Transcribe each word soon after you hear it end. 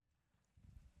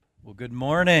Well, good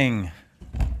morning.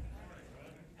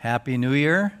 Happy New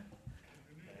Year.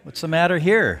 What's the matter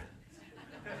here?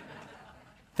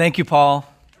 Thank you, Paul.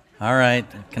 All right.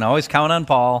 Can always count on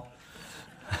Paul.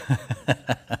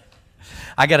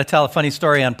 I got to tell a funny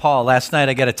story on Paul. Last night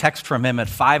I got a text from him at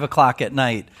 5 o'clock at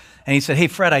night. And he said, "Hey,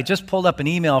 Fred, I just pulled up an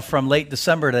email from late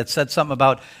December that said something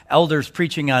about elders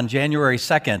preaching on January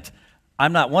 2nd.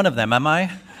 I'm not one of them, am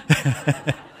I?"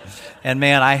 And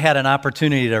man, I had an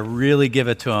opportunity to really give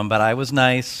it to him, but I was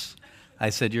nice.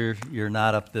 I said, you're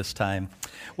not up this time.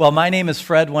 Well, my name is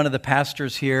Fred, one of the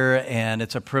pastors here, and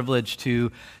it's a privilege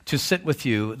to sit with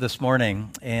you this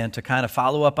morning and to kind of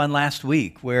follow up on last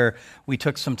week, where we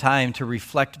took some time to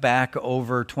reflect back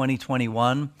over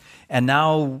 2021, and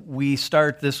now we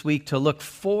start this week to look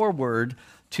forward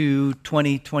to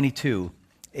 2022,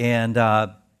 and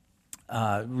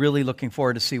really looking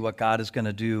forward to see what God is going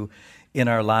to do in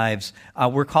our lives.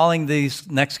 We're calling these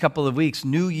next couple of weeks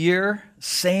New Year,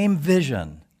 Same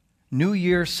Vision. New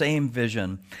Year, Same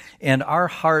Vision. And our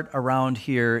heart around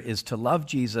here is to love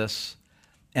Jesus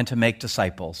and to make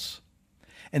disciples.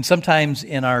 And sometimes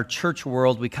in our church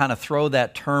world, we kind of throw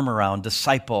that term around,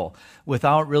 disciple,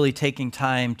 without really taking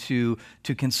time to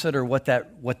consider what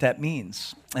that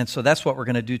means. And so that's what we're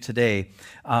going to do today.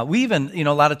 We even,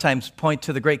 a lot of times point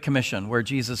to the Great Commission, where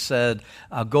Jesus said,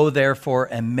 "Go therefore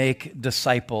and make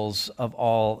disciples of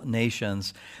all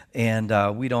nations." And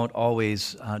we don't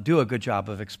always do a good job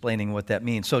of explaining what that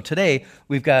means. So today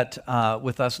we've got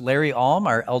with us Larry Alm,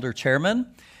 our elder chairman,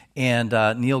 and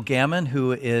Neil Gammon,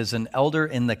 who is an elder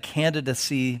in the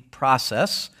candidacy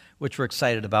process, which we're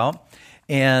excited about.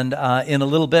 And in a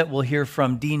little bit, we'll hear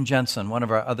from Dean Jensen, one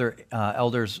of our other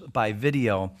elders by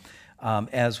video,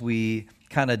 as we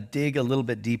kind of dig a little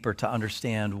bit deeper to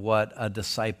understand what a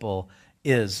disciple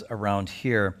is around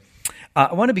here.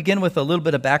 I want to begin with a little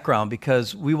bit of background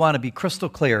because we want to be crystal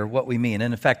clear what we mean.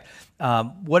 And in fact,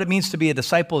 what it means to be a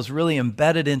disciple is really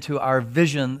embedded into our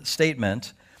vision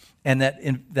statement. And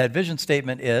that vision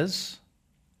statement is,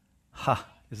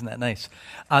 isn't that nice?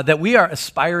 That we are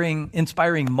inspiring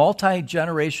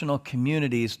multi-generational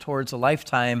communities towards a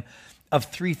lifetime of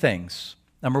three things.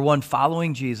 Number one,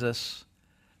 following Jesus.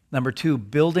 Number two,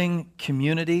 building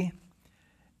community.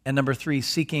 And number three,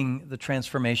 seeking the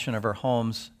transformation of our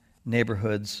homes,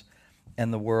 neighborhoods,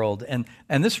 and the world. And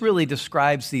this really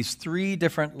describes these three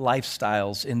different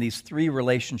lifestyles in these three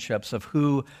relationships of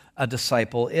who a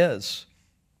disciple is.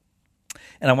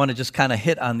 And I want to just kind of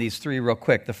hit on these three real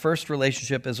quick. The first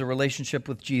relationship is a relationship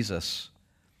with Jesus.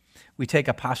 We take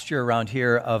a posture around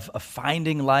here of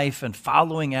finding life and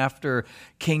following after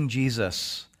King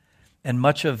Jesus. And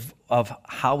much of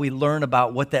how we learn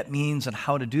about what that means and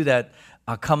how to do that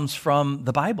comes from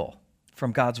the Bible,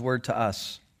 from God's word to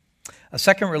us. A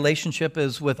second relationship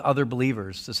is with other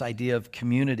believers, this idea of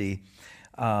community.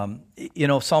 Psalm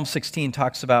 16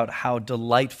 talks about how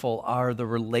delightful are the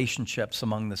relationships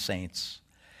among the saints.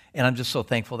 And I'm just so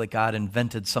thankful that God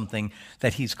invented something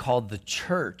that he's called the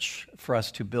church for us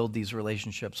to build these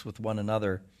relationships with one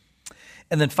another.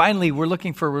 And then finally, we're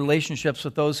looking for relationships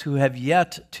with those who have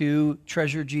yet to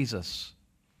treasure Jesus.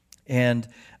 And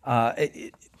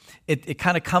it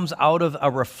kind of comes out of a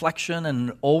reflection and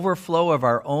an overflow of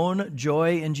our own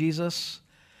joy in Jesus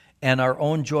and our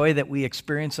own joy that we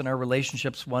experience in our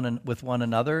relationships with one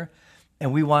another.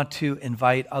 And we want to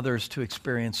invite others to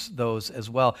experience those as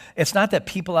well. It's not that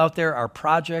people out there are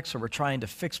projects or we're trying to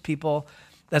fix people.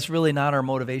 That's really not our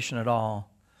motivation at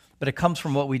all. But it comes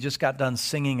from what we just got done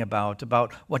singing about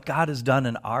what God has done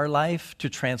in our life to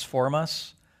transform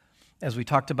us. As we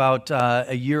talked about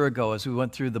a year ago as we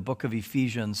went through the book of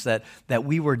Ephesians, that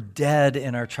we were dead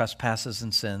in our trespasses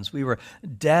and sins. We were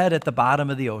dead at the bottom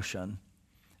of the ocean.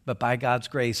 But by God's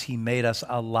grace, he made us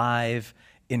alive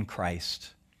in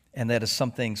Christ. And that is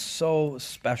something so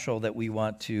special that we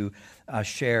want to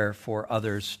share for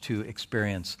others to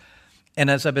experience. And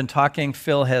as I've been talking,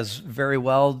 Phil has very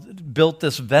well built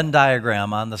this Venn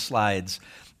diagram on the slides.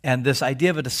 And this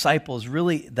idea of a disciple is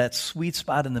really that sweet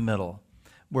spot in the middle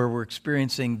where we're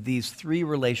experiencing these three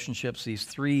relationships, these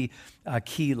three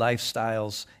key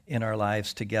lifestyles in our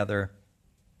lives together.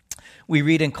 We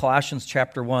read in Colossians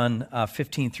chapter 1,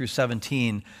 15 through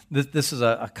 17. This is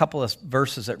a couple of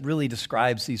verses that really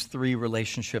describes these three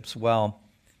relationships well.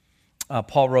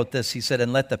 Paul wrote this. He said,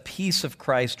 "And let the peace of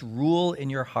Christ rule in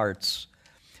your hearts,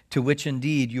 to which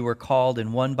indeed you were called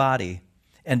in one body,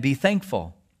 and be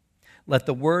thankful. Let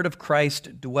the word of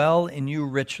Christ dwell in you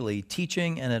richly,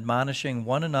 teaching and admonishing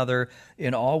one another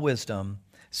in all wisdom,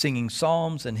 singing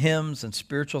psalms and hymns and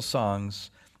spiritual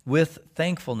songs, with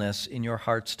thankfulness in your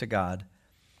hearts to God.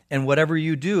 And whatever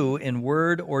you do in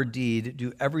word or deed,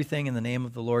 do everything in the name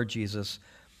of the Lord Jesus,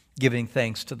 giving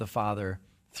thanks to the Father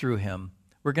through him.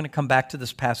 We're going to come back to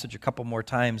this passage a couple more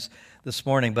times this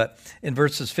morning, but in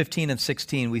verses 15 and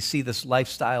 16, we see this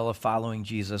lifestyle of following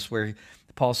Jesus where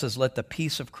Paul says, let the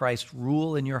peace of Christ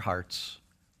rule in your hearts.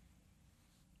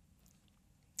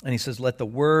 And he says, let the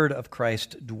word of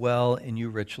Christ dwell in you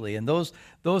richly. And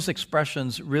those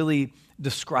expressions really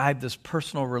describe this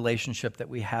personal relationship that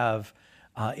we have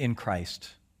in Christ.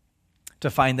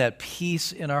 To find that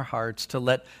peace in our hearts, to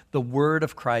let the word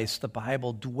of Christ, the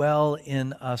Bible, dwell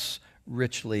in us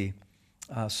richly.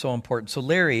 So important. So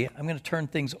Larry, I'm going to turn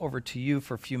things over to you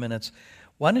for a few minutes.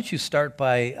 Why don't you start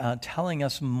by telling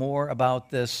us more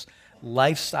about this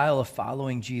lifestyle of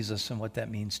following Jesus and what that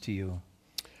means to you?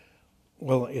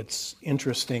 Well, it's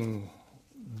interesting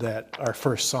that our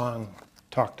first song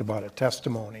talked about a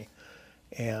testimony,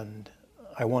 and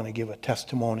I want to give a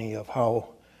testimony of how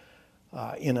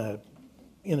in a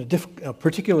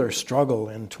particular struggle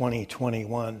in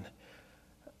 2021,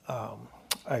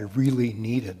 I really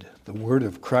needed the word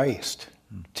of Christ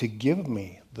to give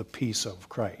me the peace of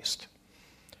Christ.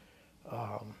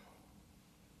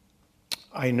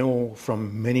 I know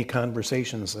from many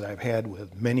conversations that I've had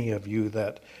with many of you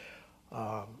that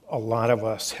a lot of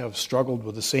us have struggled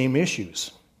with the same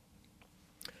issues.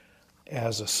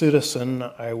 As a citizen,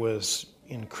 I was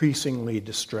increasingly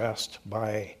distressed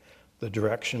by the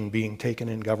direction being taken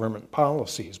in government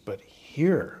policies. But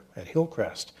here at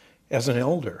Hillcrest, as an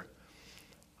elder,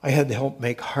 I had to help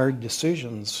make hard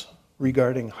decisions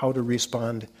regarding how to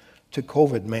respond to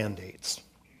COVID mandates.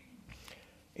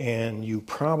 And you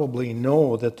probably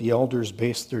know that the elders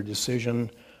based their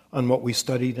decision on what we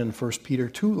studied in 1 Peter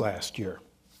 2 last year,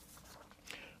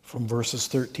 from verses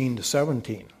 13 to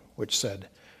 17, which said,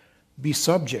 "Be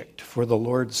subject for the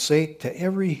Lord's sake to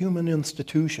every human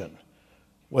institution,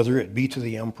 whether it be to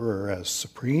the emperor as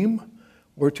supreme,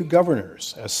 or to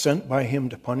governors as sent by him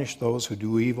to punish those who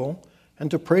do evil and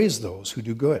to praise those who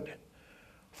do good.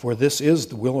 For this is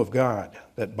the will of God,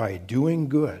 that by doing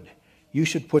good you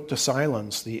should put to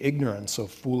silence the ignorance of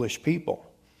foolish people.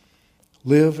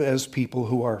 Live as people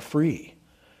who are free,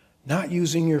 not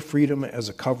using your freedom as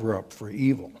a cover-up for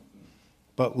evil,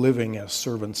 but living as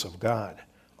servants of God.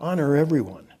 Honor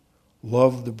everyone.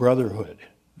 Love the brotherhood.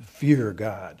 Fear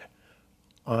God.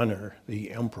 Honor the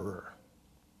emperor."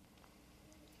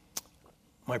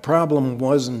 My problem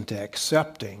wasn't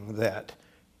accepting that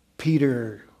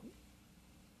Peter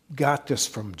got this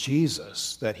from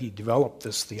Jesus, that he developed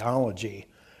this theology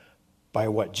by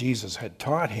what Jesus had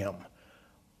taught him,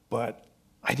 but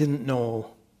I didn't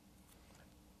know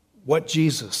what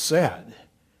Jesus said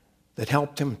that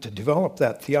helped him to develop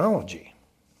that theology.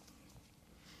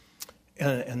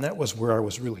 And that was where I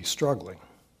was really struggling.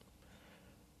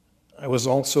 I was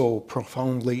also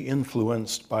profoundly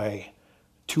influenced by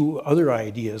two other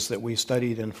ideas that we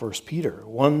studied in 1 Peter.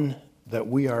 One, that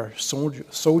we are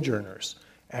sojourners,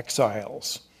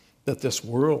 exiles, that this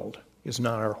world is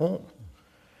not our home.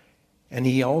 And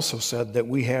he also said that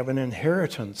we have an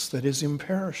inheritance that is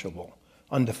imperishable,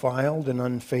 undefiled and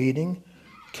unfading,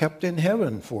 kept in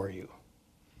heaven for you.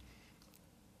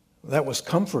 That was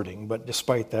comforting, but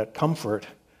despite that comfort,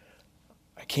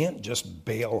 I can't just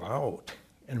bail out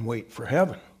and wait for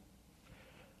heaven.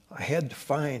 I had to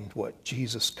find what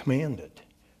Jesus commanded.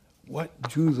 What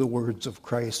do the words of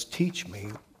Christ teach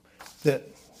me that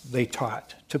they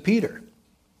taught to Peter?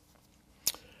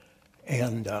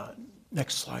 And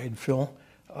next slide, Phil.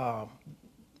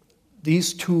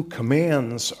 These two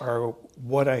commands are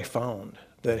what I found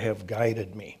that have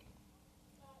guided me.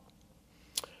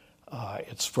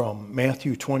 It's from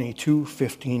Matthew 22,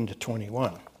 15 to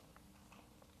 21.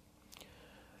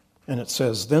 And it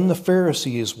says, "Then the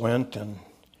Pharisees went and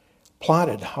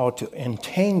plotted how to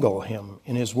entangle him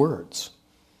in his words.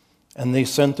 And they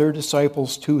sent their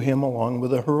disciples to him along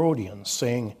with the Herodians,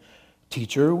 saying,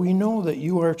 'Teacher, we know that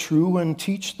you are true and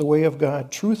teach the way of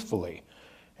God truthfully,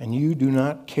 and you do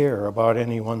not care about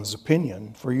anyone's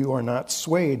opinion, for you are not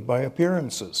swayed by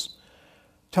appearances.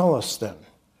 Tell us then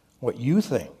what you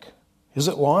think. Is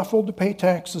it lawful to pay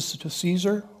taxes to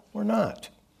Caesar or not?'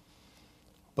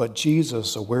 But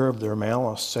Jesus, aware of their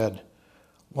malice, said,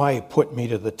 'Why put me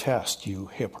to the test, you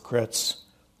hypocrites?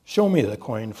 Show me the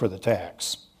coin for the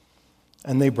tax.'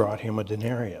 And they brought him a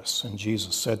denarius. And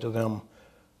Jesus said to them,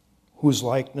 'Whose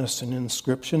likeness and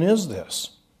inscription is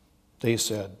this?' They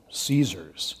said,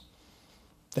 'Caesar's.'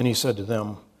 Then he said to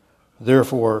them,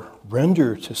 'Therefore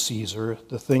render to Caesar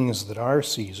the things that are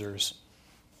Caesar's,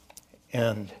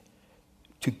 and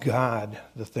to God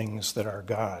the things that are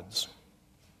God's.'"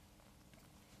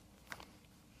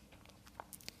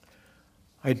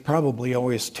 I'd probably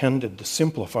always tended to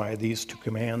simplify these two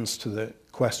commands to the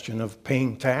question of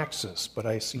paying taxes, but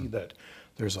I see that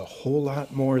there's a whole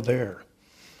lot more there.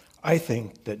 I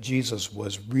think that Jesus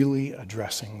was really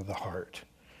addressing the heart,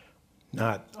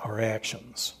 not our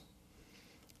actions.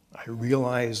 I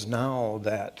realize now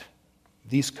that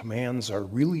these commands are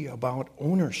really about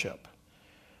ownership.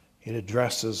 It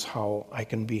addresses how I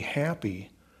can be happy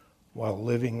while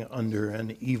living under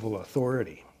an evil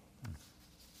authority.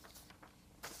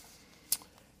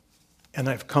 And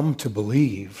I've come to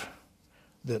believe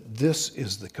that this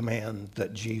is the command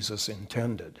that Jesus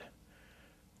intended.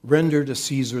 Render to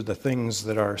Caesar the things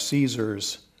that are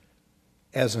Caesar's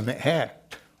as an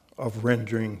act of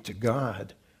rendering to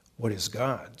God what is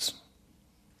God's.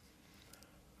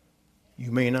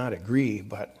 You may not agree,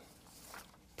 but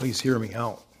please hear me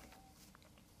out.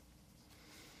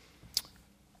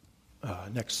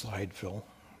 Next slide, Phil.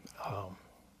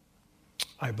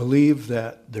 I believe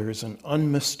that there is an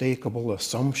unmistakable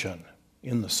assumption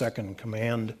in the second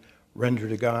command, render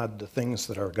to God the things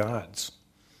that are God's.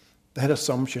 That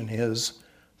assumption is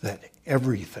that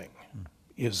everything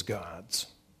is God's.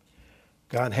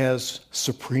 God has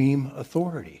supreme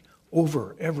authority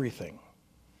over everything.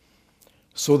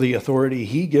 So the authority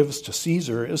he gives to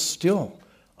Caesar is still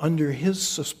under his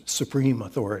supreme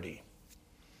authority.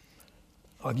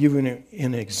 I'll give you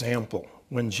an example.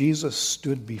 When Jesus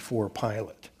stood before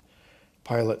Pilate,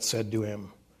 Pilate said to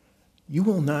him, "You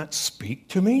will not speak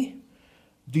to me?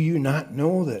 Do you not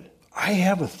know that I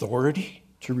have authority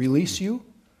to release you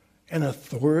and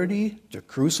authority to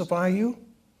crucify you?"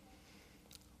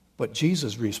 But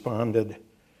Jesus responded,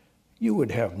 "You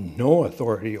would have no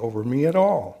authority over me at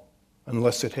all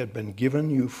unless it had been given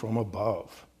you from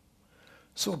above."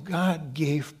 So God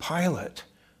gave Pilate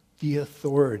the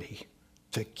authority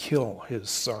to kill his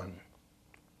son.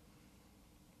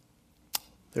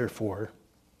 Therefore,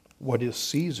 what is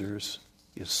Caesar's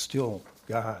is still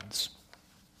God's.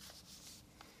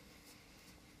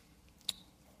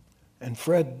 And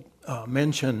Fred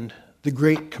mentioned the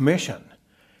Great Commission.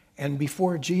 And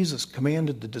before Jesus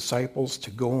commanded the disciples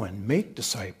to go and make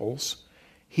disciples,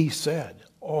 he said,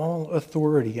 "All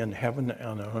authority in heaven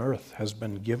and on earth has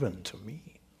been given to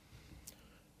me."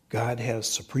 God has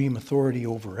supreme authority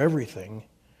over everything,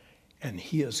 and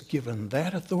he has given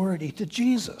that authority to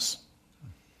Jesus.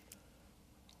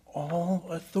 All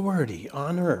authority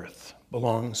on earth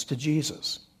belongs to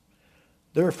Jesus.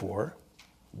 Therefore,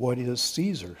 what is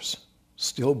Caesar's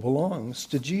still belongs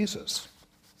to Jesus.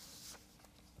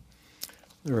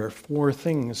 There are 4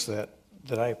 things that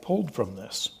I pulled from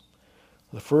this.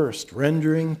 The first,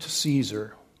 rendering to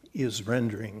Caesar, is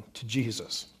rendering to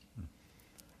Jesus.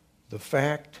 The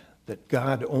fact that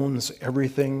God owns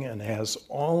everything and has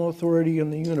all authority in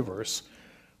the universe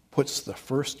puts the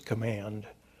first command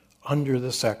under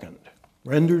the second.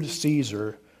 Render to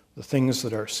Caesar the things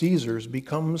that are Caesar's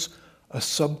becomes a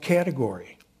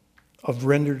subcategory of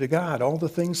render to God, all the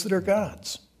things that are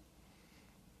God's.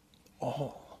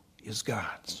 All is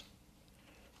God's.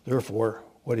 Therefore,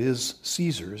 what is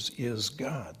Caesar's is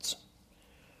God's.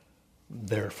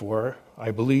 Therefore,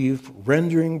 I believe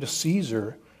rendering to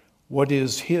Caesar what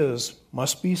is his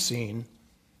must be seen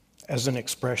as an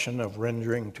expression of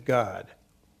rendering to God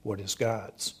what is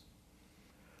God's.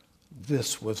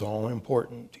 This was all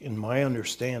important in my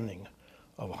understanding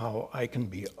of how I can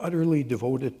be utterly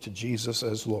devoted to Jesus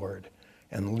as Lord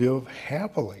and live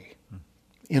happily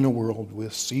in a world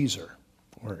with Caesar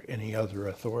or any other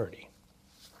authority.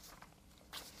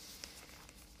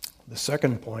 The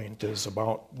second point is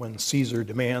about when Caesar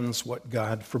demands what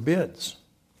God forbids.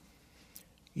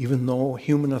 Even though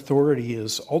human authority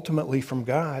is ultimately from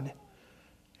God,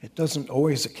 it doesn't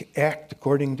always act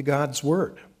according to God's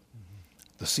word.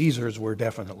 The Caesars were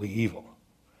definitely evil.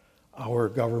 Our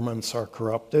governments are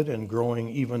corrupted and growing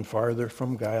even farther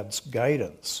from God's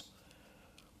guidance.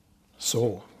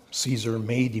 So Caesar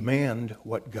may demand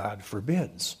what God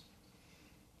forbids.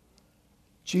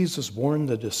 Jesus warned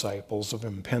the disciples of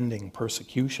impending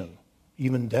persecution,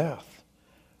 even death,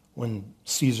 when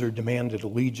Caesar demanded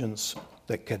allegiance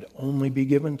that could only be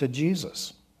given to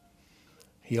Jesus.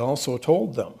 He also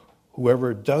told them,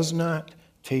 "Whoever does not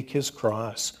take his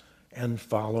cross and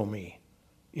follow me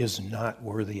is not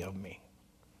worthy of me."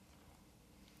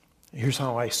 Here's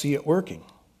how I see it working.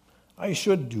 I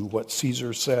should do what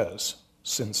Caesar says,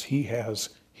 since he has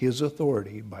his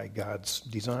authority by God's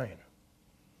design.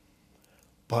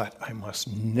 But I must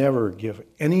never give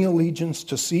any allegiance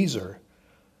to Caesar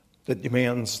that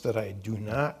demands that I do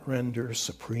not render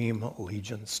supreme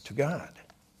allegiance to God.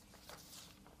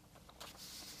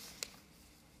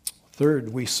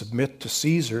 Third, we submit to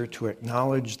Caesar to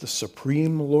acknowledge the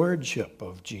supreme lordship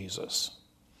of Jesus.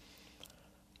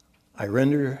 I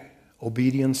render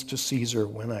obedience to Caesar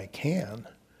when I can,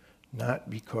 not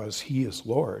because he is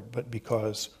Lord, but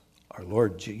because our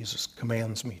Lord Jesus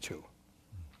commands me to.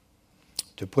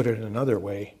 To put it another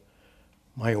way,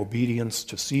 my obedience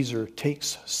to Caesar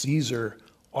takes Caesar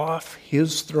off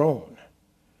his throne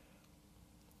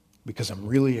because I'm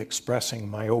really expressing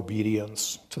my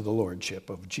obedience to the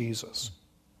lordship of Jesus.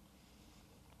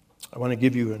 I want to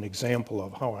give you an example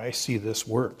of how I see this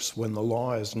works when the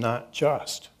law is not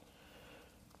just.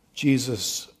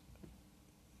 Jesus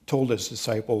told his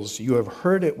disciples, "You have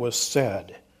heard it was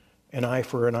said, an eye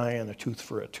for an eye and a tooth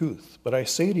for a tooth. But I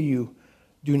say to you,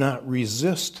 do not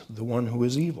resist the one who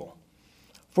is evil.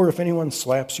 For if anyone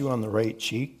slaps you on the right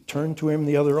cheek, turn to him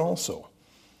the other also.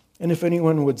 And if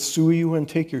anyone would sue you and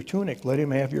take your tunic, let him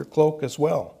have your cloak as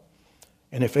well.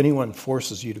 And if anyone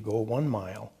forces you to go 1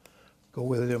 mile, go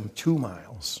with him 2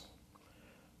 miles."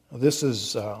 Now, this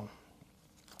is,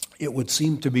 it would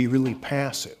seem to be really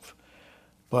passive,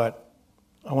 but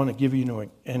I want to give you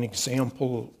an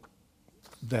example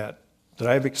that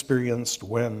I've experienced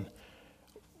when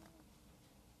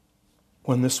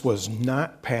this was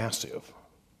not passive.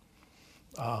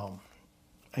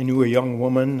 I knew a young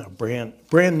woman, a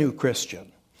brand new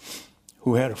Christian,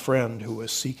 who had a friend who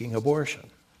was seeking abortion.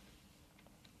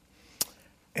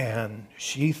 And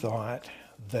she thought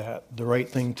that the right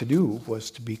thing to do was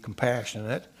to be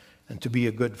compassionate and to be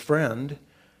a good friend,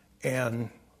 and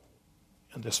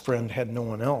this friend had no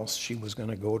one else. She was going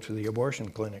to go to the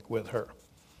abortion clinic with her.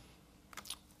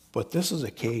 But this is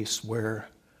a case where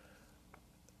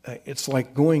it's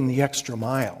like going the extra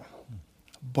mile,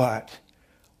 but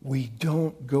we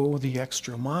don't go the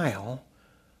extra mile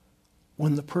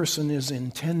when the person is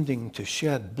intending to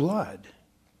shed blood.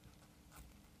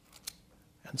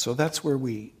 And so that's where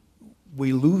we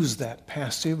lose that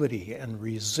passivity and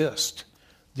resist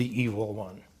the evil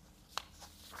one.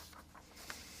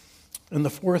 And the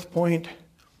fourth point,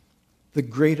 the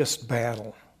greatest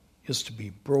battle is to be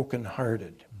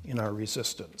brokenhearted in our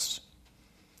resistance.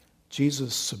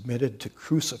 Jesus submitted to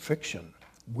crucifixion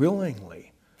willingly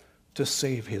to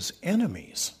save his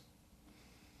enemies.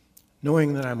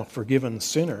 Knowing that I'm a forgiven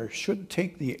sinner should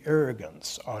take the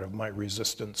arrogance out of my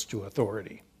resistance to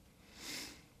authority.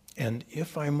 And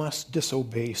if I must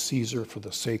disobey Caesar for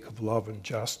the sake of love and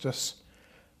justice,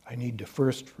 I need to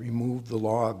first remove the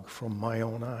log from my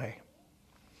own eye.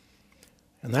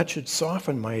 And that should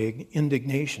soften my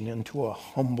indignation into a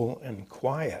humble and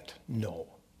quiet no.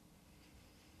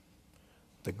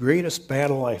 The greatest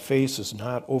battle I face is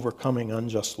not overcoming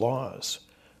unjust laws,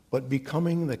 but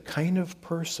becoming the kind of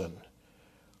person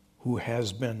who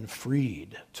has been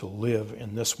freed to live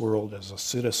in this world as a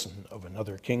citizen of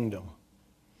another kingdom.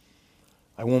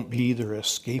 I won't be either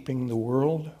escaping the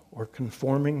world or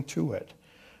conforming to it,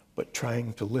 but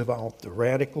trying to live out the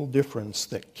radical difference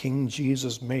that King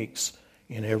Jesus makes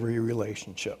in every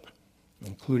relationship,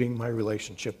 including my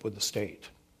relationship with the state.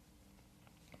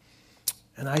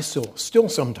 And I still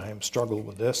sometimes struggle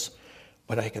with this,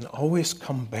 but I can always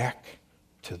come back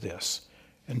to this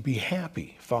and be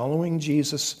happy following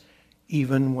Jesus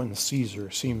even when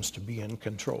Caesar seems to be in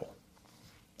control.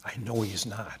 I know he's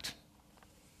not.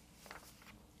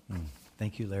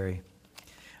 Thank you, Larry.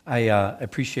 I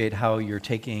appreciate how you're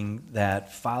taking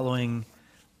that following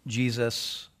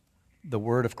Jesus, the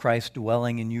word of Christ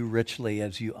dwelling in you richly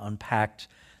as you unpacked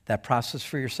that process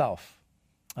for yourself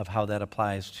of how that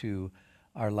applies to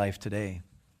our life today.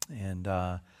 And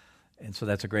so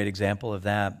that's a great example of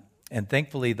that. And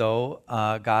thankfully, though,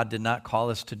 God did not call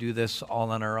us to do this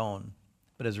all on our own,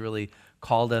 but has really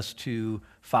called us to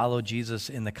follow Jesus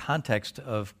in the context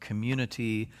of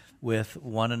community with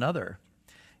one another.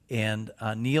 And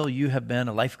Neil, you have been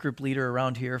a life group leader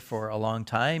around here for a long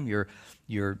time.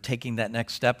 You're taking that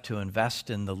next step to invest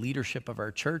in the leadership of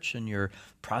our church and your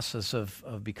process of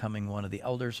becoming one of the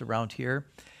elders around here.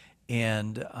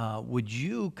 And would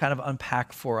you kind of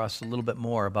unpack for us a little bit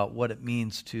more about what it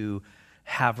means to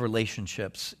have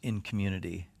relationships in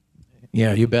community?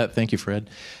 Yeah, you bet. Thank you, Fred.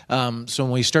 So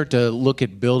when we start to look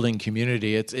at building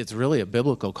community, it's really a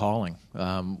biblical calling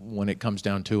when it comes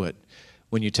down to it.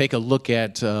 When you take a look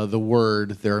at the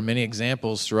Word, there are many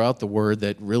examples throughout the Word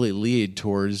that really lead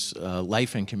towards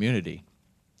life and community.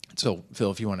 So,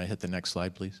 Phil, if you want to hit the next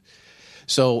slide, please.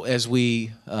 So as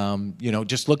we,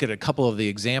 just look at a couple of the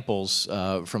examples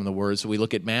from the Word. So we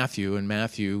look at Matthew, and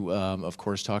Matthew, of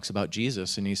course, talks about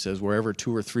Jesus, and he says, wherever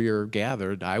 2 or 3 are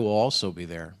gathered, I will also be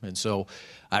there. And so,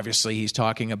 obviously, he's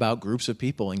talking about groups of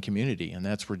people in community, and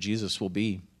that's where Jesus will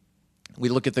be. We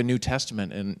look at the New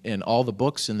Testament and all the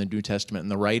books in the New Testament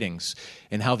and the writings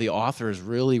and how the authors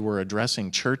really were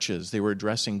addressing churches. They were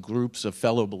addressing groups of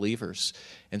fellow believers.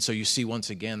 And so you see once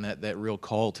again that real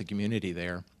call to community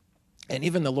there. And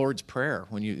even the Lord's Prayer,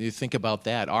 when you think about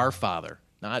that, our Father,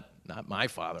 not my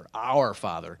Father, our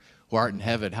Father, who art in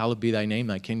heaven, hallowed be thy name,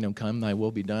 thy kingdom come, thy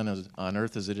will be done on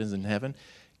earth as it is in heaven.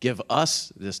 Give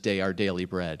us this day our daily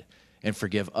bread. And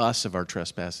forgive us of our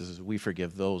trespasses as we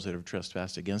forgive those that have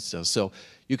trespassed against us. So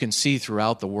you can see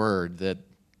throughout the Word that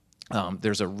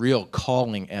there's a real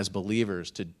calling as believers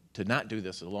to not do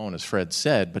this alone, as Fred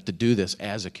said, but to do this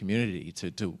as a community,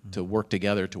 to work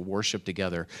together, to worship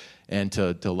together, and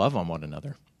to love on one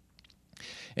another.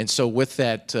 And so with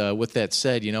that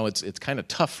said, it's kind of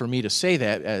tough for me to say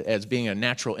that as being a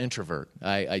natural introvert.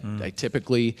 I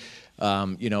typically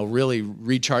really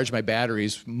recharge my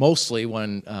batteries mostly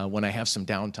when I have some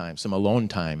downtime, some alone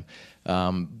time.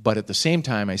 But at the same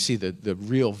time, I see the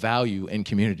real value in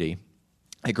community.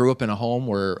 I grew up in a home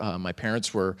where my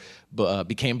parents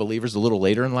became believers a little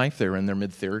later in life. They were in their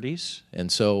mid-30s. And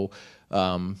so,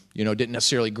 didn't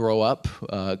necessarily grow up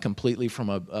completely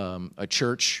from a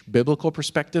church biblical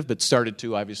perspective, but started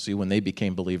to, obviously, when they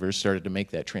became believers, started to make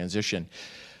that transition.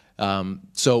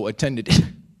 So attended,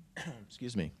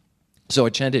 excuse me. So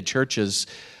attended churches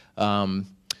down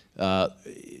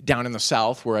in the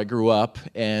South where I grew up,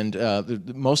 and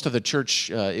most of the church,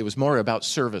 it was more about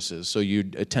services. So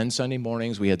you'd attend Sunday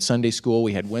mornings, we had Sunday school,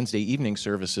 we had Wednesday evening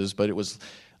services, but it was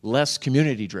less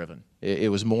community-driven. It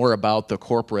was more about the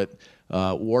corporate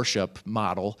worship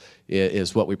model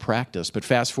is what we practiced. But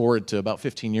fast forward to about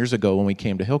 15 years ago when we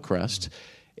came to Hillcrest,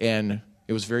 and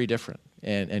it was very different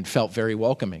and felt very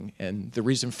welcoming. And the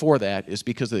reason for that is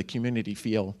because of the community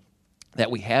feel that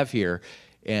we have here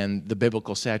and the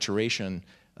biblical saturation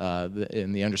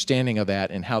and the understanding of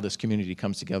that and how this community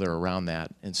comes together around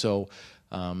that. And so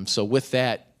with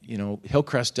that,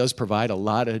 Hillcrest does provide a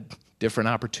lot of different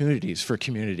opportunities for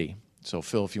community. So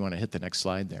Phil, if you want to hit the next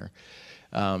slide there.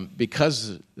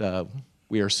 Because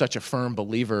we are such a firm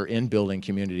believer in building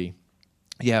community,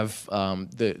 you have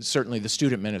certainly the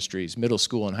student ministries, middle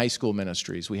school and high school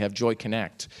ministries. We have Joy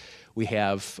Connect. We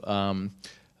have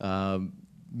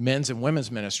men's and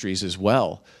women's ministries as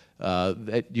well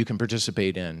that you can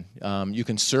participate in. You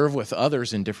can serve with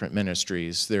others in different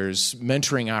ministries. There's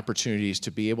mentoring opportunities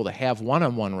to be able to have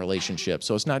one-on-one relationships.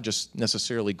 So it's not just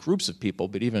necessarily groups of people,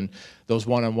 but even those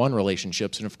one-on-one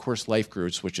relationships. And of course, life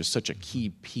groups, which is such a key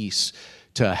piece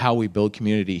to how we build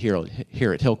community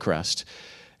here at Hillcrest.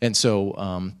 And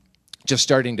so just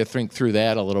starting to think through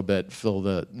that a little bit, Phil,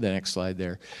 the next slide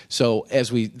there. So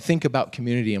as we think about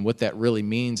community and what that really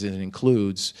means, and it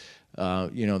includes,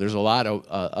 there's a lot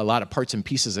of parts and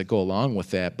pieces that go along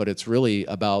with that, but it's really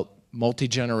about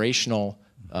multi-generational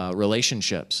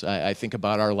relationships. I think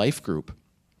about our life group.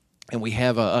 And we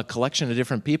have a collection of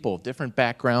different people, different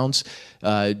backgrounds,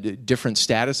 different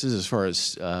statuses as far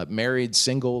as married,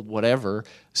 single, whatever.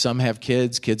 Some have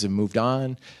kids have moved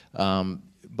on,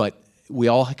 but we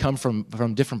all come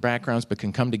from different backgrounds, but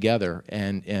can come together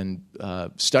and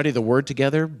study the Word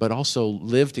together, but also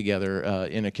live together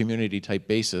in a community-type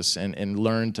basis and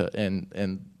learn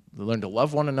to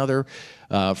love one another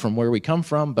from where we come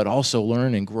from, but also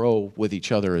learn and grow with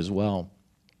each other as well.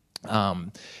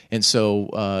 And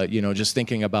so, just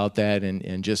thinking about that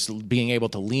and just being able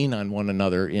to lean on one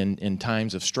another in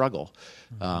times of struggle.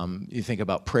 You think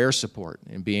about prayer support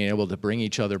and being able to bring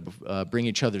each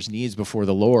other's needs before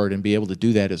the Lord and be able to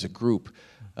do that as a group.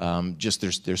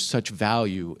 There's such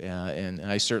value, and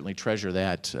I certainly treasure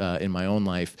that in my own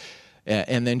life.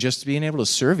 And then just being able to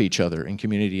serve each other in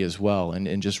community as well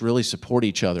and just really support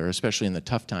each other, especially in the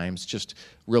tough times. Just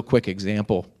real quick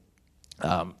example.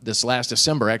 This last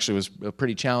December actually was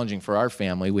pretty challenging for our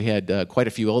family. We had quite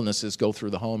a few illnesses go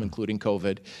through the home, including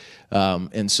COVID.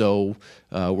 And so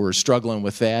we're struggling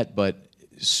with that. But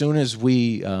as soon as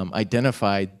we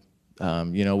identified,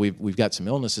 we've got some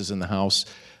illnesses in the house,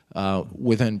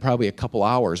 within probably a couple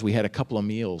hours, we had a couple of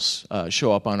meals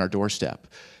show up on our doorstep.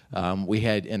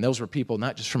 And those were people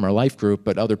not just from our life group,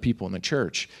 but other people in the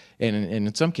church. And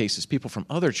in some cases, people from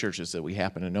other churches that we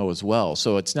happen to know as well.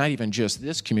 So it's not even just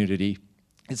this community.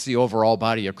 It's the overall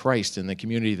body of Christ and the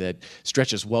community that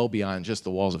stretches well beyond just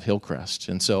the walls of Hillcrest.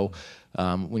 And so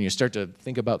when you start to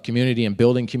think about community and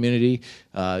building community,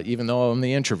 even though I'm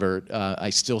the introvert, I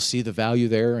still see the value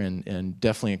there and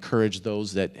definitely encourage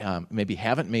those that maybe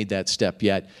haven't made that step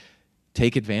yet.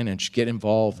 Take advantage, get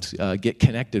involved, get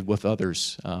connected with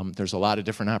others. There's a lot of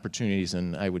different opportunities,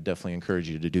 and I would definitely encourage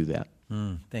you to do that.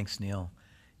 Thanks, Neil.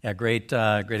 Yeah, great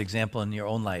example in your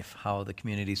own life, how the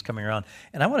community is coming around.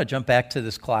 And I want to jump back to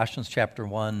this Colossians chapter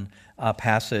 1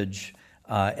 passage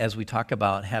as we talk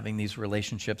about having these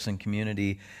relationships in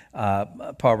community.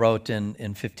 Paul wrote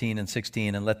in 15 and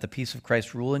 16, "And let the peace of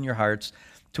Christ rule in your hearts,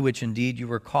 to which indeed you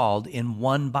were called in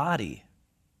one body."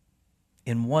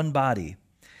 In one body.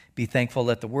 "Be thankful,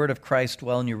 let the word of Christ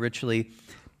dwell in you richly."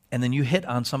 And then you hit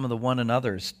on some of the one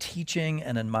another's, teaching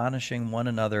and admonishing one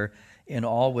another in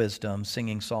all wisdom,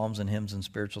 singing psalms and hymns and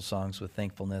spiritual songs with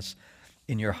thankfulness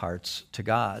in your hearts to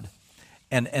God.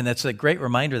 And that's a great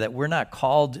reminder that we're not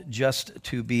called just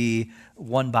to be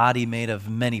one body made of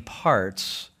many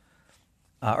parts.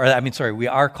 We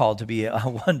are called to be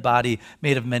one body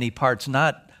made of many parts,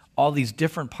 not all these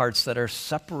different parts that are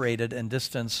separated and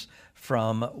distanced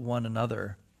from one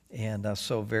another. And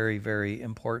so very, very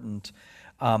important.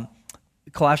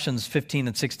 Colossians 15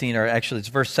 and 16, or actually it's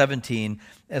verse 17,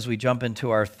 as we jump into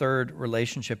our third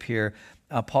relationship here,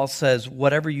 Paul says,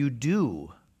 whatever you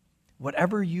do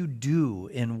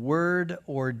in word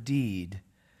or deed,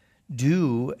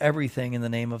 do everything in the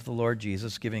name of the Lord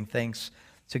Jesus, giving thanks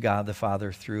to God the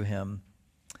Father through him.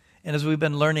 And as we've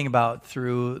been learning about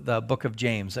through the book of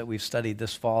James that we've studied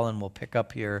this fall and we'll pick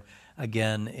up here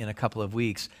again in a couple of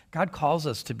weeks, God calls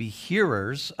us to be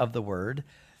hearers of the word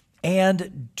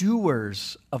and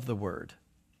doers of the word,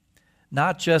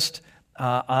 not just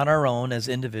on our own as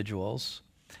individuals.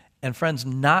 And friends,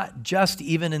 not just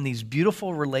even in these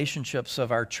beautiful relationships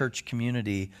of our church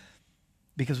community,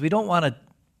 because we don't want to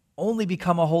only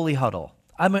become a holy huddle.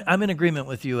 I'm in agreement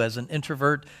with you as an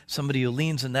introvert, somebody who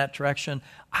leans in that direction.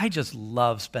 I just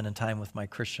love spending time with my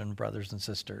Christian brothers and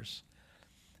sisters.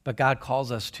 But God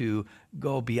calls us to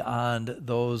go beyond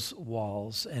those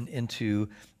walls and into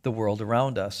the world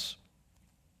around us.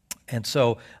 And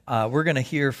so we're going to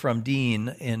hear from Dean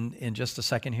in just a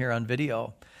second here on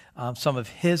video, some of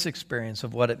his experience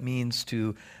of what it means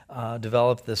to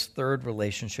develop this third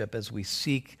relationship as we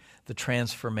seek the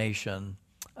transformation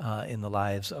in the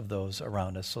lives of those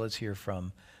around us. So let's hear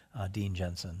from Dean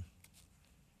Jensen.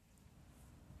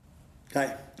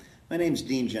 Hi, my name's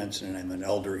Dean Jensen, and I'm an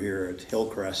elder here at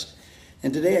Hillcrest.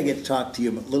 And today I get to talk to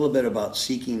you a little bit about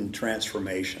seeking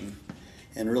transformation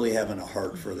and really having a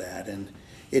heart for that. And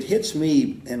it hits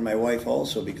me and my wife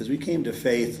also because we came to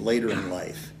faith later in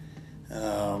life.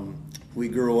 We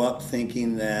grew up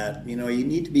thinking that, you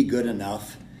need to be good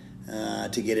enough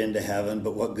to get into heaven,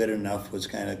 but what good enough was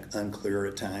kind of unclear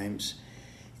at times.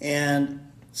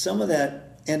 And some of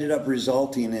that ended up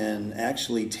resulting in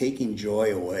actually taking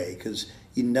joy away because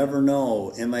you never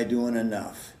know, am I doing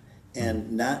enough?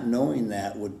 And not knowing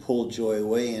that would pull joy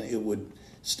away, and it would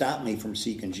stop me from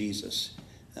seeking Jesus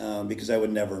because I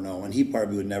would never know, and he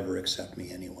probably would never accept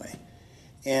me anyway.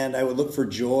 And I would look for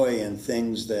joy in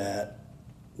things that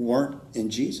weren't in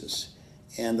Jesus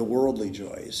and the worldly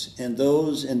joys. And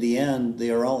those, in the end, they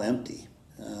are all empty.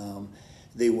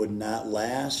 They would not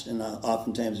last, and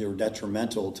oftentimes they were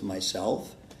detrimental to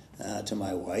myself, to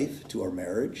my wife, to our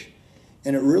marriage.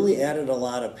 And it really added a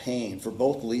lot of pain for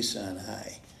both Lisa and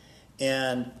I.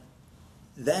 And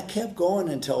that kept going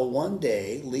until one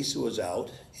day Lisa was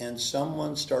out and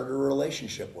someone started a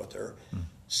relationship with her,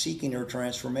 seeking her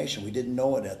transformation. We didn't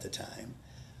know it at the time.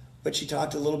 But she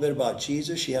talked a little bit about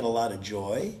Jesus. She had a lot of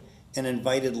joy and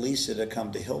invited Lisa to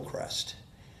come to Hillcrest.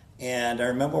 And I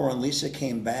remember when Lisa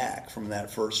came back from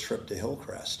that first trip to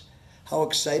Hillcrest, how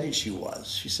excited she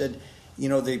was. She said,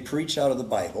 they preach out of the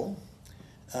Bible.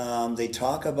 They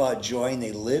talk about joy and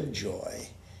they live joy.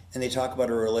 And they talk about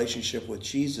a relationship with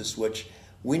Jesus, which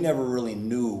we never really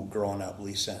knew growing up,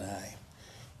 Lisa and I.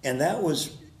 And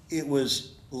it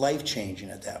was life-changing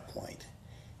at that point.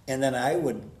 And then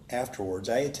afterwards,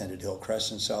 I attended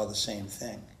Hillcrest and saw the same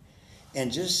thing. And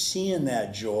just seeing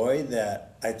that joy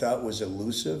that I thought was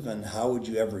elusive, and how would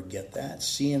you ever get that?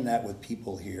 Seeing that with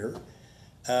people here,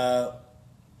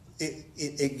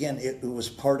 it was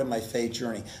part of my faith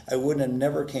journey. I wouldn't have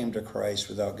never came to Christ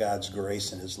without God's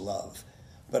grace and his love.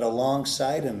 But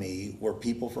alongside of me were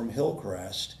people from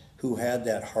Hillcrest who had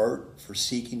that heart for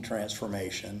seeking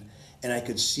transformation, and I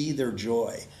could see their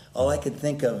joy. All I could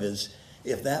think of is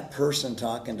if that person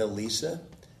talking to Lisa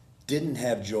didn't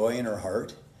have joy in her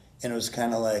heart, and it was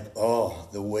kind of like,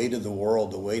 the weight of the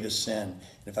world, the weight of sin.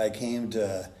 And if I came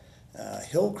to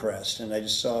Hillcrest and I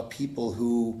just saw people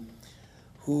who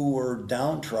were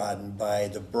downtrodden by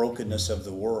the brokenness of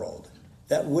the world,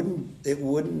 it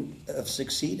wouldn't have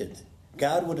succeeded.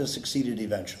 God would have succeeded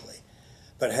eventually.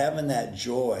 But having that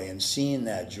joy and seeing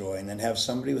that joy and then have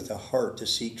somebody with a heart to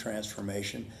seek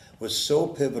transformation was so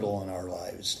pivotal in our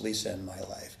lives, Lisa and my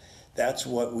life, That's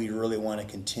what we really want to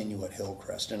continue at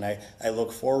Hillcrest. And I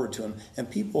look forward to them. And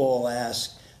people will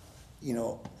ask,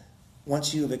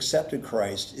 once you've accepted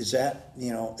Christ, is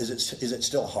it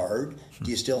still hard?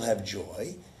 Do you still have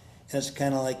joy? And it's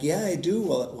kind of like, yeah, I do.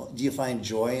 Well, do you find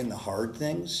joy in the hard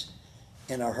things?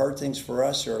 And our hard things for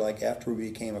us are like after we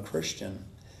became a Christian,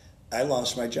 I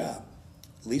lost my job.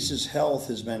 Lisa's health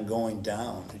has been going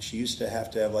down, and she used to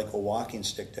have like a walking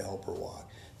stick to help her walk.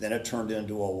 Then it turned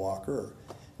into a walker.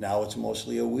 Now it's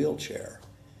mostly a wheelchair.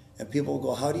 And people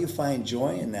go, how do you find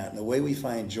joy in that? And the way we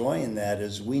find joy in that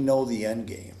is we know the end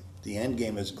game. The end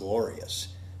game is glorious.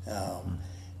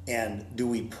 And do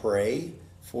we pray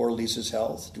for Lisa's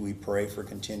health? Do we pray for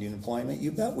continued employment?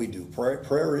 You bet we do.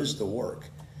 Prayer is the work.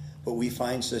 But we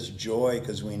find such joy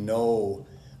because we know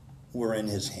we're in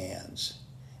his hands.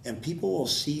 And people will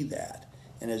see that.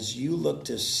 And as you look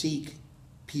to seek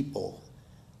people,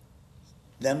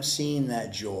 them seeing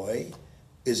that joy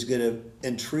is going to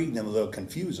intrigue them. It'll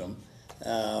confuse them,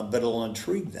 but it'll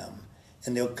intrigue them.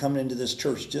 And they'll come into this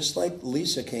church just like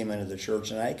Lisa came into the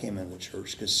church and I came into the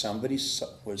church because somebody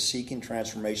was seeking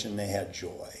transformation and they had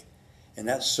joy. And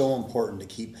that's so important to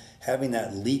keep having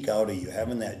that leak out of you,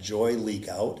 having that joy leak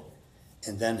out,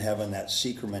 and then having that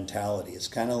seeker mentality. It's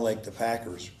kind of like the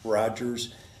Packers,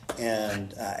 Rodgers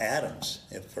and Adams,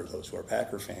 for those who are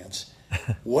Packer fans.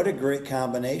 What a great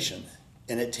combination.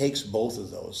 And it takes both of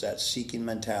those, that seeking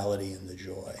mentality and the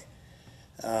joy.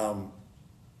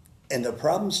 And the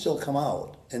problems still come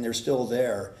out, and they're still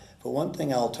there. But one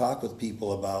thing I'll talk with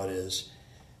people about is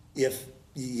if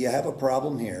you have a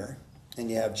problem here and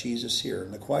you have Jesus here,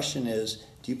 and the question is,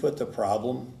 do you put the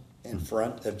problem in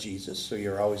front of Jesus so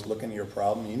you're always looking at your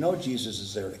problem? You know Jesus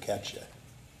is there to catch you.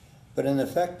 But in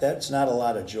effect, that's not a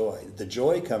lot of joy. The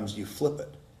joy comes, you flip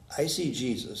it. I see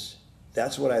Jesus.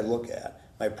 That's what I look at.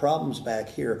 My problem's back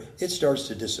here. It starts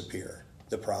to disappear.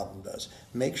 The problem does.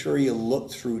 Make sure you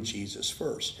look through Jesus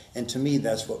first. And to me,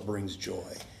 that's what brings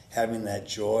joy. Having that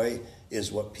joy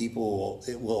is what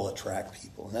will attract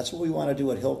people. And that's what we want to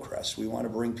do at Hillcrest. We want to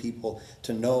bring people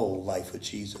to know life with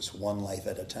Jesus, one life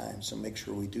at a time. So make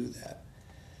sure we do that.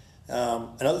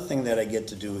 Another thing that I get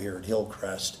to do here at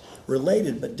Hillcrest,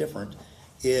 related but different,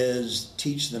 is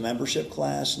teach the membership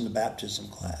class and the baptism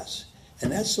class.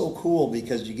 And that's so cool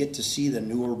because you get to see the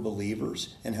newer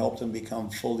believers and help them become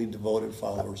fully devoted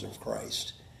followers of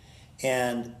Christ.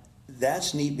 And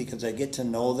that's neat because I get to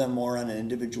know them more on an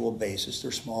individual basis.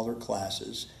 They're smaller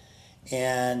classes.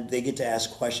 And they get to ask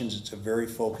questions. It's a very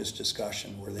focused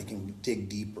discussion where they can dig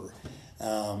deeper.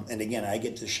 And again, I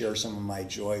get to share some of my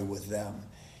joy with them.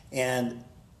 And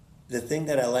the thing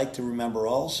that I like to remember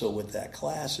also with that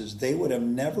class is they would have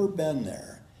never been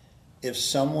there if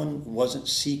someone wasn't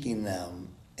seeking them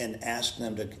and asked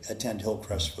them to attend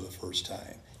Hillcrest for the first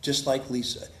time. Just like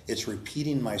Lisa, it's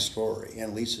repeating my story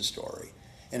and Lisa's story.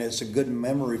 And it's a good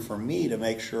memory for me to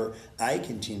make sure I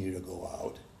continue to go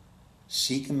out,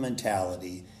 seek a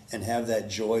mentality, and have that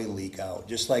joy leak out,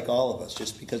 just like all of us.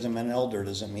 Just because I'm an elder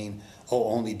doesn't mean,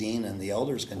 only Dean and the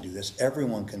elders can do this.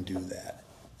 Everyone can do that.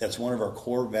 That's one of our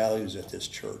core values at this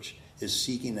church, is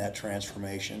seeking that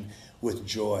transformation with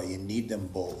joy. You need them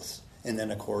both. And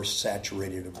then, of course,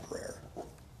 saturated in prayer.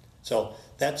 So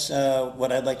that's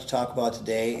what I'd like to talk about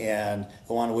today, and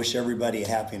I want to wish everybody a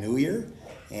Happy New Year,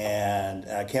 and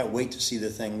I can't wait to see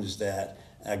the things that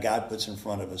God puts in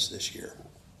front of us this year.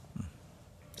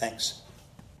 Thanks.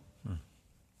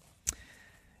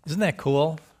 Isn't that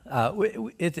cool?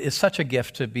 It is such a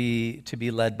gift to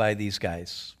be led by these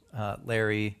guys,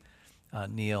 Larry,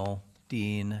 Neil,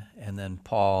 Dean, and then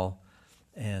Paul,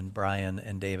 and Brian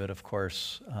and David, of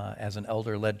course, as an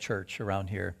elder-led church around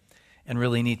here. And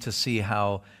really neat to see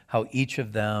how each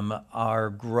of them are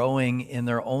growing in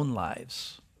their own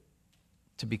lives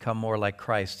to become more like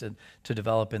Christ and to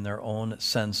develop in their own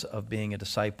sense of being a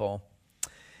disciple.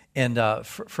 And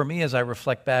for me, as I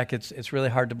reflect back, it's really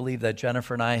hard to believe that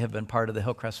Jennifer and I have been part of the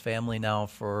Hillcrest family now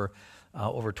for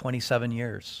over 27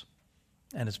 years.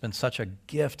 And it's been such a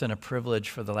gift and a privilege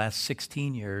for the last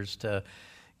 16 years to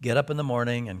get up in the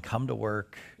morning and come to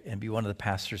work and be one of the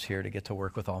pastors here, to get to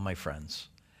work with all my friends.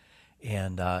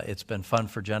 And it's been fun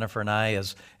for Jennifer and I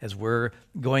as we're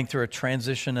going through a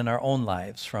transition in our own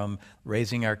lives, from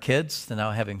raising our kids to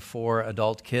now having 4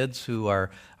 adult kids who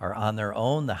are on their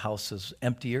own. The house is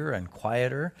emptier and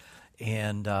quieter,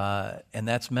 and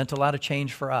that's meant a lot of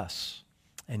change for us.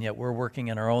 And yet we're working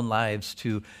in our own lives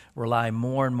to rely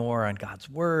more and more on God's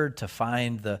Word, to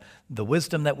find the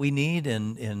wisdom that we need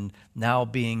in now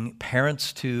being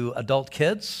parents to adult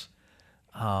kids.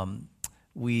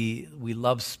 We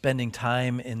love spending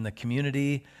time in the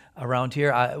community around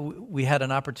here. We had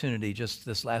an opportunity just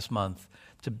this last month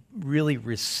to really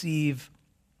receive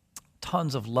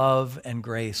tons of love and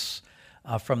grace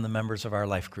from the members of our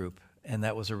life group, and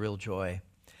that was a real joy.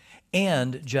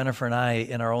 And Jennifer and I,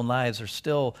 in our own lives, are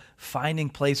still finding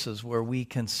places where we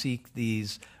can seek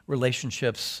these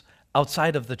relationships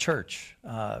outside of the church.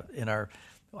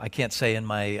 I can't say in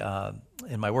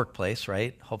my workplace,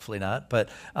 right? Hopefully not. But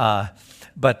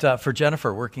for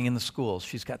Jennifer, working in the schools,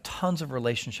 she's got tons of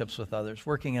relationships with others,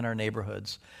 working in our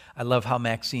neighborhoods. I love how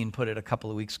Maxine put it a couple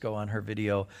of weeks ago on her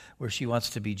video, where she wants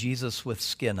to be Jesus with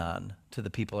skin on to the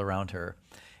people around her.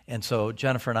 And so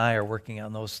Jennifer and I are working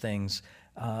on those things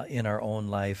in our own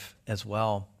life as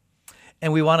well.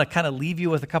 And we want to kind of leave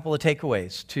you with a couple of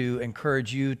takeaways to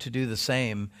encourage you to do the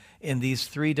same in these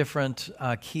three different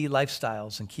key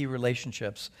lifestyles and key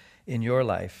relationships in your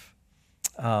life.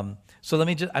 So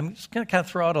I'm just going to kind of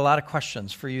throw out a lot of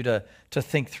questions for you to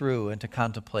think through and to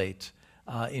contemplate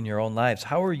in your own lives.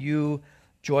 How are you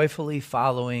joyfully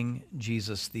following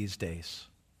Jesus these days?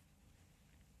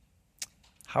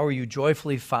 How are you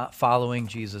joyfully following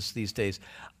Jesus these days?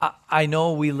 I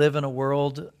know we live in a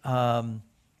world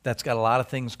that's got a lot of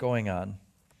things going on,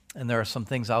 and there are some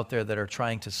things out there that are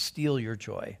trying to steal your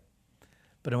joy.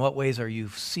 But in what ways are you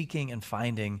seeking and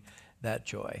finding that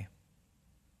joy?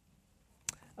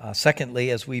 Secondly,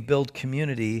 as we build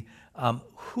community,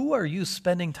 who are you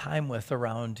spending time with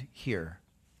around here?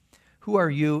 Who are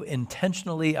you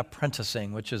intentionally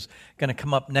apprenticing, which is going to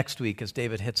come up next week as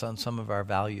David hits on some of our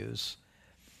values?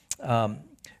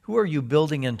 Who are you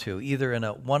building into, either in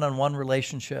a one-on-one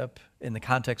relationship, in the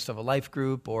context of a life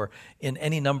group, or in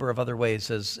any number of other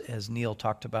ways, as Neil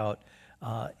talked about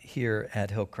here at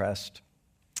Hillcrest?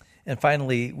 And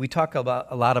finally, we talk a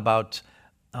lot about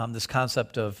this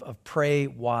concept of pray,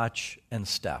 watch, and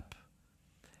step.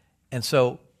 And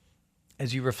so,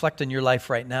 as you reflect on your life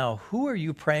right now, who are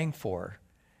you praying for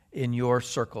in your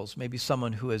circles? Maybe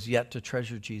someone who has yet to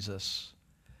treasure Jesus.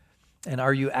 And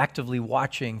are you actively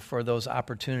watching for those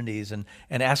opportunities and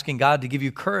asking God to give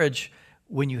you courage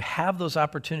when you have those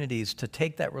opportunities to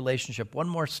take that relationship one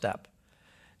more step,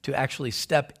 to actually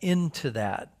step into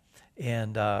that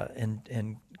and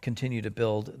continue to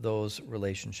build those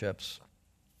relationships?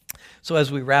 So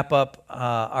as we wrap up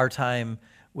our time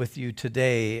with you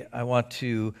today, I want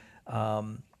to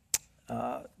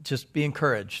just be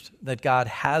encouraged that God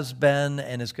has been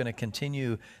and is going to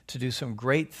continue to do some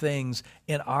great things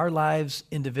in our lives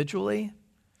individually,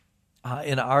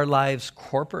 in our lives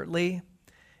corporately,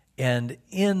 and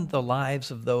in the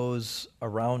lives of those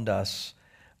around us.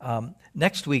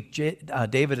 Next week,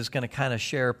 David is going to kind of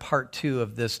share part 2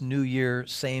 of this New Year,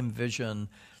 same vision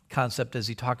concept as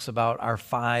he talks about our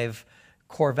 5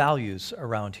 core values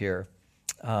around here.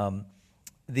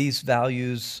 These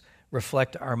values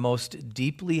reflect our most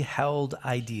deeply held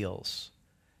ideals,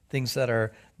 things that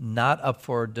are not up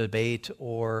for debate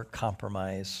or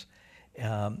compromise.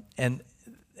 And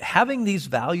having these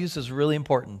values is really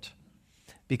important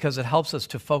because it helps us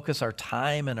to focus our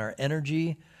time and our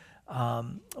energy,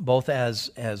 both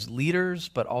as leaders,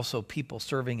 but also people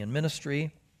serving in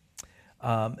ministry.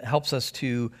 Helps us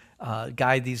to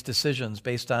guide these decisions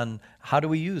based on how do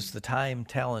we use the time,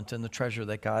 talent, and the treasure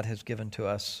that God has given to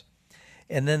us.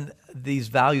 And then these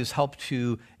values help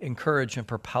to encourage and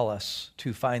propel us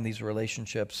to find these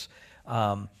relationships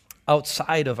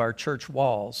outside of our church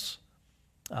walls.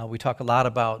 We talk a lot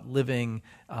about living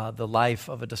the life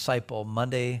of a disciple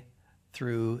Monday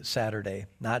through Saturday,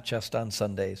 not just on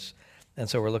Sundays. And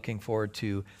so we're looking forward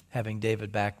to having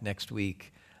David back next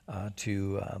week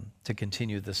to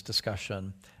continue this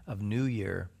discussion of New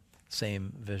Year,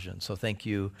 same vision. So thank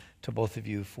you to both of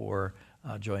you for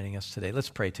joining us today. Let's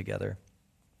pray together.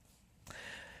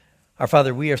 Our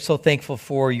Father, we are so thankful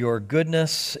for your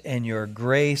goodness and your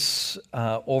grace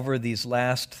over these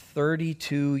last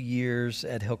 32 years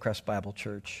at Hillcrest Bible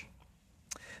Church.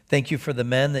 Thank you for the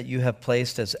men that you have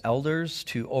placed as elders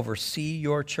to oversee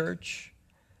your church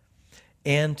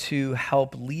and to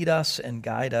help lead us and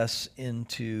guide us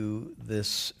into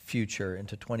this future,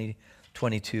 into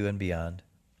 2022 and beyond.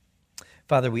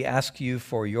 Father, we ask you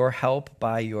for your help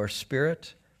by your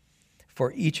Spirit,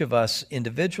 for each of us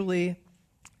individually,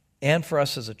 and for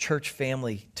us as a church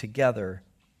family together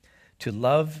to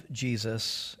love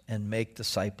Jesus and make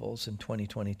disciples in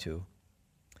 2022.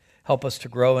 Help us to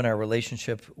grow in our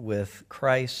relationship with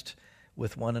Christ,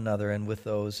 with one another, and with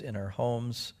those in our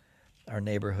homes, our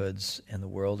neighborhoods, and the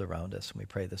world around us. And we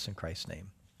pray this in Christ's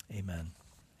name. Amen.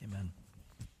 Amen.